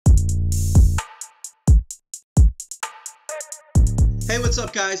Hey, what's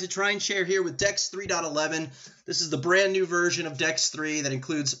up guys? It's Ryan Share here with DEX 3.11. This is the brand new version of DEX 3 that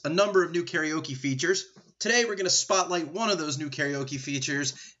includes a number of new karaoke features. Today we're going to spotlight one of those new karaoke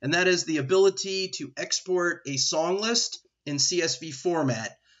features, and that is the ability to export a song list in CSV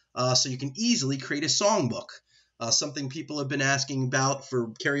format so you can easily create a songbook. Something people have been asking about for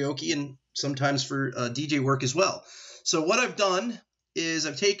karaoke and sometimes for DJ work as well. So what I've done is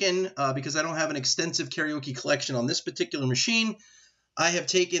I've taken, because I don't have an extensive karaoke collection on this particular machine, I have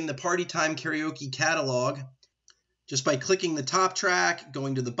taken the Party Time Karaoke catalog just by clicking the top track,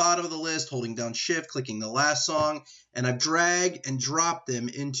 going to the bottom of the list, holding down Shift, clicking the last song, and I've dragged and dropped them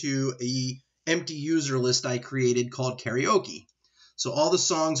into an empty user list I created called Karaoke. So all the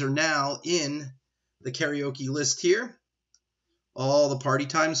songs are now in the karaoke list here, all the Party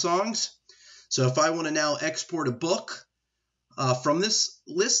Time songs. So if I want to now export a book from this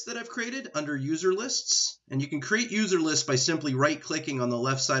list that I've created under user lists, and you can create user lists by simply right-clicking on the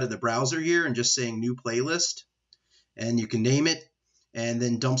left side of the browser here and just saying new playlist, and you can name it and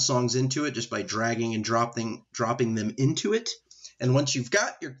then dump songs into it just by dragging and dropping them into it. And once you've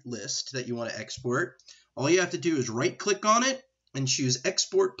got your list that you want to export, all you have to do is right-click on it and choose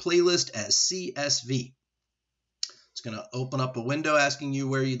Export Playlist as CSV. It's going to open up a window asking you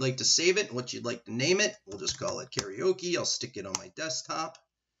where you'd like to save it and what you'd like to name it. We'll just call it karaoke. I'll stick it on my desktop.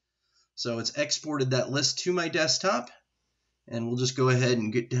 So it's exported that list to my desktop. And we'll just go ahead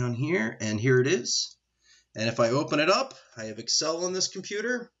and get down here. And here it is. And if I open it up, I have Excel on this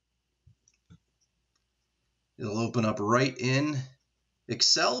computer. It'll open up right in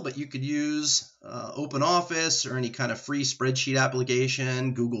Excel, but you could use OpenOffice or any kind of free spreadsheet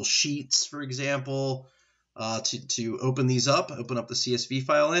application, Google Sheets, for example, to open these up, open up the CSV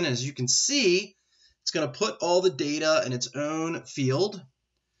file in. As you can see, it's going to put all the data in its own field.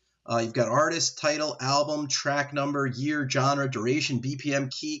 You've got artist, title, album, track number, year, genre, duration, BPM,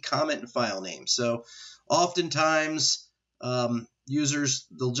 key, comment, and file name. So oftentimes users,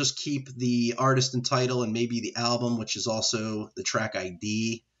 they'll just keep the artist and title and maybe the album, which is also the track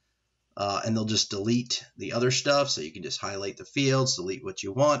ID, and they'll just delete the other stuff. So you can just highlight the fields, delete what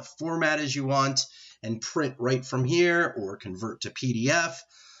you want, format as you want, and print right from here or convert to PDF.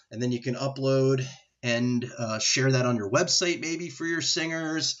 And then you can upload and share that on your website maybe for your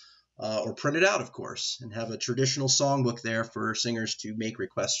singers, or print it out, of course, and have a traditional songbook there for singers to make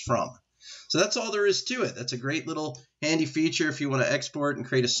requests from. So that's all there is to it. That's a great little handy feature if you want to export and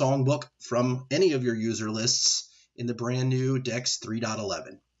create a songbook from any of your user lists in the brand new DEX 3.11.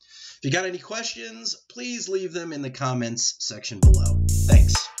 If you got any questions, please leave them in the comments section below.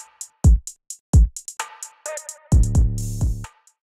 Thanks.